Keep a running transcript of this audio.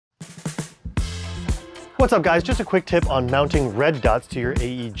What's up guys, just a quick tip on mounting red dots to your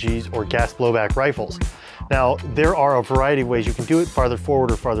AEGs or gas blowback rifles. Now, there are a variety of ways you can do it, farther forward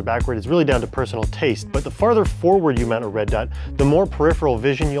or farther backward. It's really down to personal taste, but the farther forward you mount a red dot, the more peripheral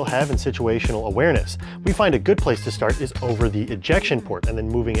vision you'll have and situational awareness. We find a good place to start is over the ejection port and then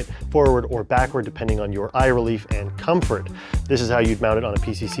moving it forward or backward depending on your eye relief and comfort. This is how you'd mount it on a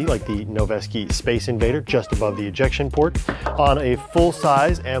PCC like the Noveske Space Invader, just above the ejection port. On a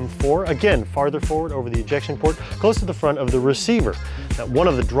full-size M4, again, farther forward over the ejection port, close to the front of the receiver. Now, one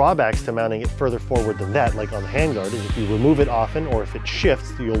of the drawbacks to mounting it further forward than that, like on the handguard, is if you remove it often or if it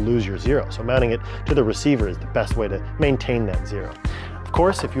shifts, you'll lose your zero. So mounting it to the receiver is the best way to maintain that zero. Of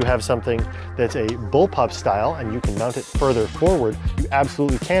course, if you have something that's a bullpup style and you can mount it further forward, you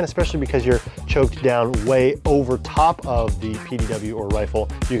absolutely can, especially because you're choked down way over top of the PDW or rifle.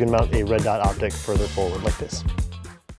 You can mount a red dot optic further forward like this.